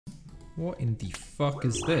What in the fuck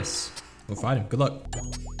is this? We'll fight him. Good luck.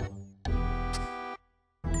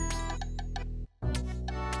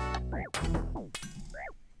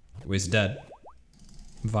 Where's Dad?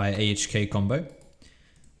 Via AHK combo.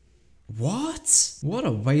 What? What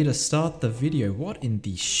a way to start the video. What in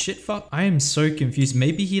the shit fuck? I am so confused.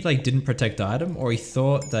 Maybe he like didn't protect the item, or he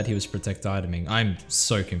thought that he was protect iteming. I'm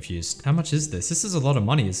so confused. How much is this? This is a lot of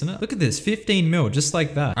money, isn't it? Look at this, 15 mil, just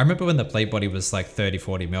like that. I remember when the plate body was like 30,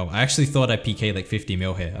 40 mil. I actually thought I PK like 50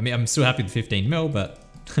 mil here. I mean, I'm still happy with 15 mil, but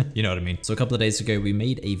you know what I mean. So a couple of days ago, we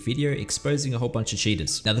made a video exposing a whole bunch of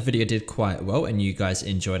cheaters. Now the video did quite well and you guys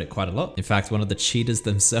enjoyed it quite a lot. In fact, one of the cheaters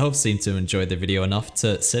themselves seemed to enjoy the video enough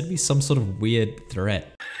to send me some sort of weird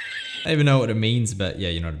threat. I don't even know what it means, but yeah,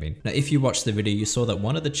 you know what I mean. Now, if you watched the video, you saw that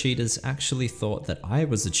one of the cheaters actually thought that I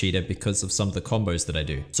was a cheater because of some of the combos that I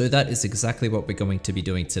do. So that is exactly what we're going to be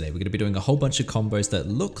doing today. We're going to be doing a whole bunch of combos that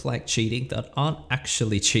look like cheating that aren't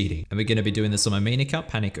actually cheating. And we're going to be doing this on my main account,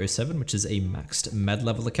 Panic07, which is a maxed med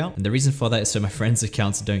level account. And the reason for that is so my friends'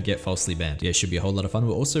 accounts don't get falsely banned. Yeah, it should be a whole lot of fun.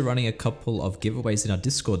 We're also running a couple of giveaways in our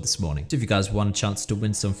Discord this morning. So if you guys want a chance to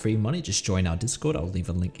win some free money, just join our Discord. I'll leave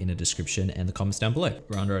a link in the description and the comments down below.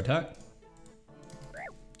 We're under attack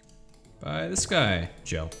by this guy,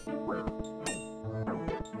 Joe.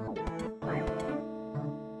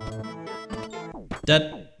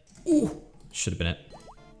 Dead. Ooh, should have been it.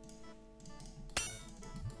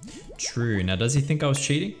 True. Now, does he think I was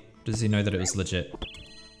cheating? Does he know that it was legit?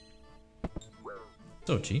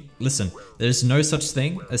 So G. Listen, there's no such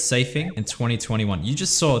thing as safing in 2021. You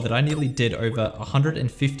just saw that I nearly did over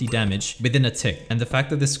 150 damage within a tick. And the fact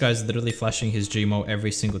that this guy's literally flashing his Gmaul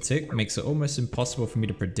every single tick makes it almost impossible for me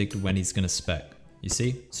to predict when he's gonna spec. You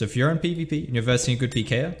see? So if you're in PvP and you're versing a good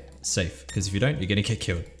PKer, safe. Because if you don't, you're gonna get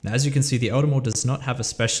killed. Now, as you can see, the Elder Maul does not have a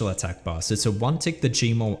special attack bar. So to one tick the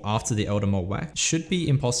Gmaul after the Elder Maul whack should be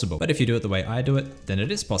impossible. But if you do it the way I do it, then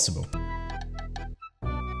it is possible.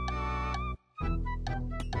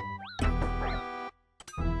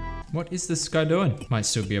 What is this guy doing? Might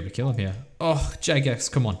still be able to kill him here. Oh, Jagex,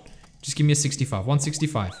 come on. Just give me a 65,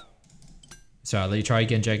 165. Sorry, I'll let you try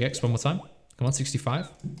again, Jagex, one more time. Come on, 65.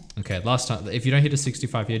 Okay, last time. If you don't hit a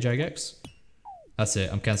 65 here, Jagex, that's it.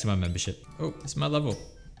 I'm canceling my membership. Oh, it's my level.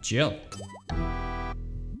 GL.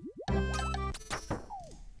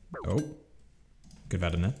 Oh, good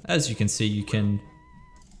vat in there. As you can see, you can...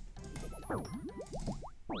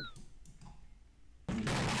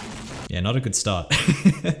 Yeah, not a good start.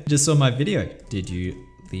 Just saw my video. Did you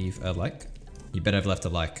leave a like? You better have left a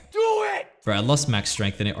like. Do it! Bro, I lost max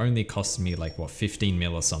strength and it only cost me like, what, 15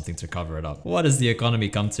 mil or something to cover it up. What does the economy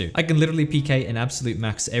come to? I can literally PK an absolute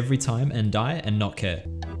max every time and die and not care.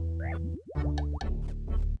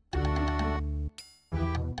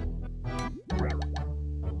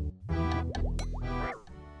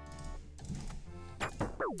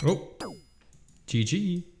 Oh,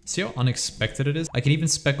 GG. See how unexpected it is? I can even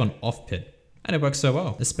spec on off pit. And it works so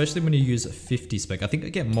well, especially when you use a 50 spec. I think I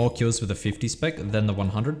get more kills with a 50 spec than the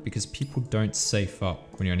 100 because people don't safe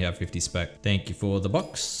up when you only have 50 spec. Thank you for the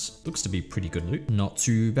box. Looks to be pretty good loot. Not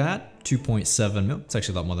too bad. 2.7 mil. It's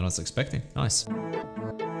actually a lot more than I was expecting. Nice.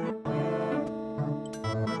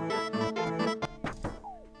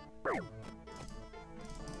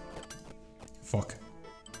 Fuck.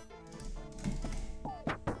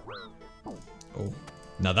 Oh.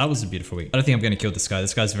 Now that was a beautiful week. I don't think I'm gonna kill this guy.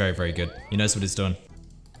 This guy's very, very good. He knows what he's doing.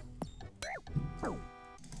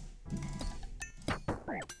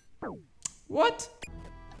 What?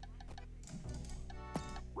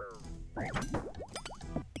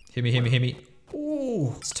 Hit me, hit me, hit me.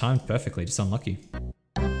 Ooh, it's timed perfectly, just unlucky.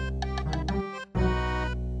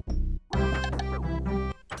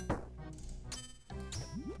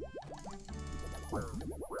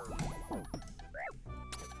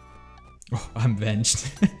 Oh, I'm avenged.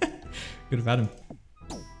 Could have had him.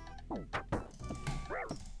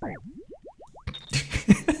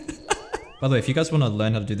 By the way, if you guys want to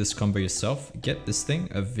learn how to do this combo yourself, get this thing,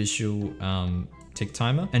 a visual tick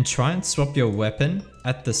timer, and try and swap your weapon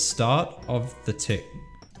at the start of the tick.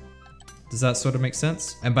 Does that sort of make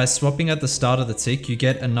sense? And by swapping at the start of the tick, you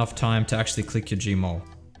get enough time to actually click your Gmaul.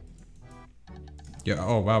 Yeah,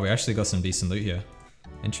 oh wow, we actually got some decent loot here.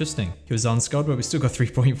 Interesting. He was unskulled, but we still got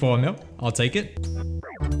 3.4 mil. I'll take it.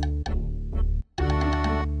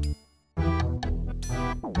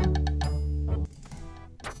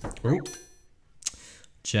 Oh.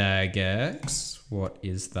 Jagex. What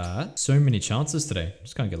is that? So many chances today.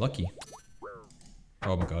 Just gonna get lucky.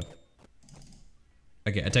 Oh my god.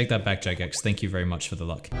 Okay, I take that back, Jagex. Thank you very much for the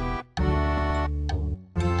luck.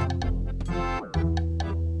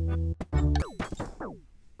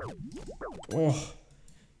 Oh.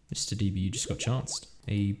 Mr. DB, you just got chanced.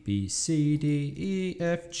 A, B, C, D, E,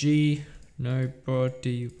 F, G.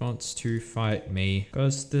 Nobody wants to fight me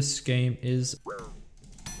because this game is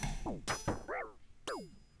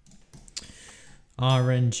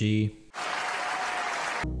RNG.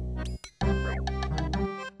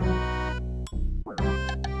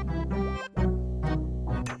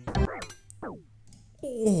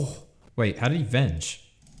 Oh, wait, how did he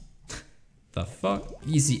venge? The fuck?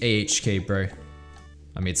 Easy AHK, bro.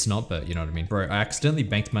 I mean, it's not, but you know what I mean. Bro, I accidentally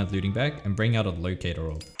banked my looting bag and bring out a locator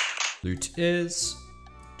orb. Loot is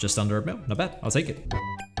just under a mil. Not bad. I'll take it.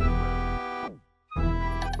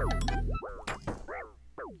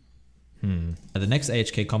 The next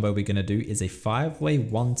AHK combo we're gonna do is a 5-way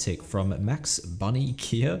 1-tick from max bunny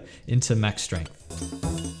gear into max strength.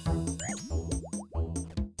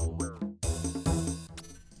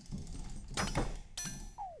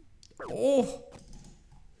 Oh!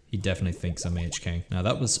 He definitely thinks I'm AHK. Now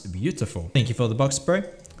that was beautiful. Thank you for the box, bro.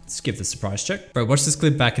 Let's give the surprise check. Bro, watch this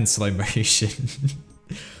clip back in slow motion.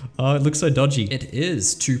 Oh, it looks so dodgy. It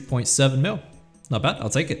is 2.7 mil. Not bad, I'll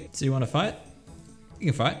take it. So you wanna fight? You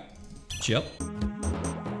can fight. Chill.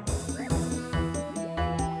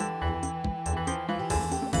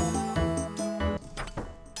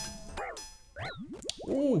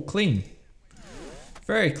 Ooh, clean.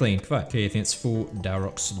 Very clean. Quite. Okay, I think it's full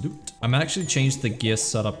Darrock's loot. I'm actually changed the gear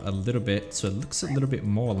setup a little bit, so it looks a little bit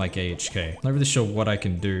more like AHK. Not really sure what I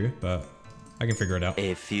can do, but I can figure it out.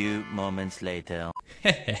 A few moments later.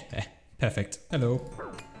 Perfect. Hello.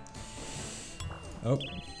 Oh,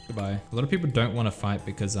 goodbye. A lot of people don't want to fight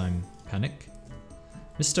because I'm panic.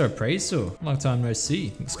 Mr. Appraisal, long time no see.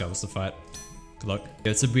 This guy wants to fight. Good luck.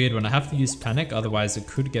 Yeah, it's a weird one. I have to use panic, otherwise it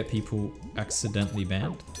could get people accidentally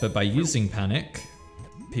banned. But by using panic,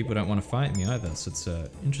 people don't want to fight me either, so it's an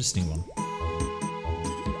interesting one.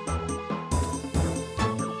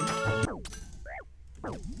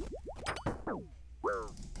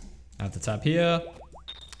 I have the tab here.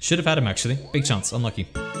 Should have had him actually. Big chance, unlucky.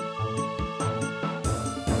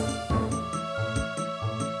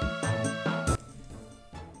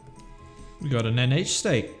 We got an NH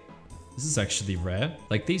state. This is actually rare.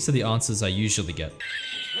 Like, these are the answers I usually get.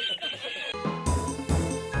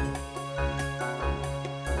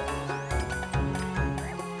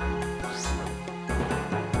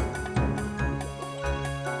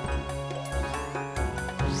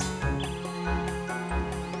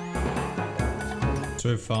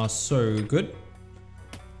 So far, so good.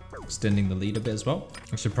 Extending the lead a bit as well.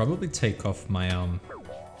 I should probably take off my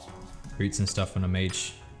boots and stuff on a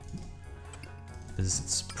mage, because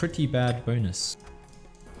it's pretty bad bonus.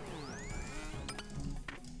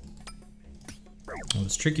 Oh,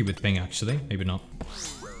 it's tricky with ping actually, maybe not.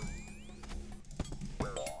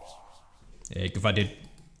 Yeah, if I did.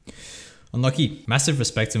 Unlucky. Massive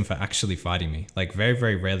respect to him for actually fighting me. Like, very,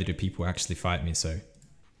 very rarely do people actually fight me, so.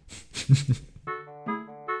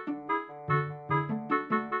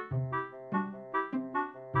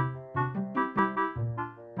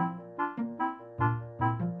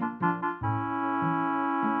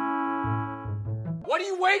 What are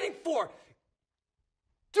you waiting for?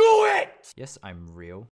 Do it! Yes, I'm real.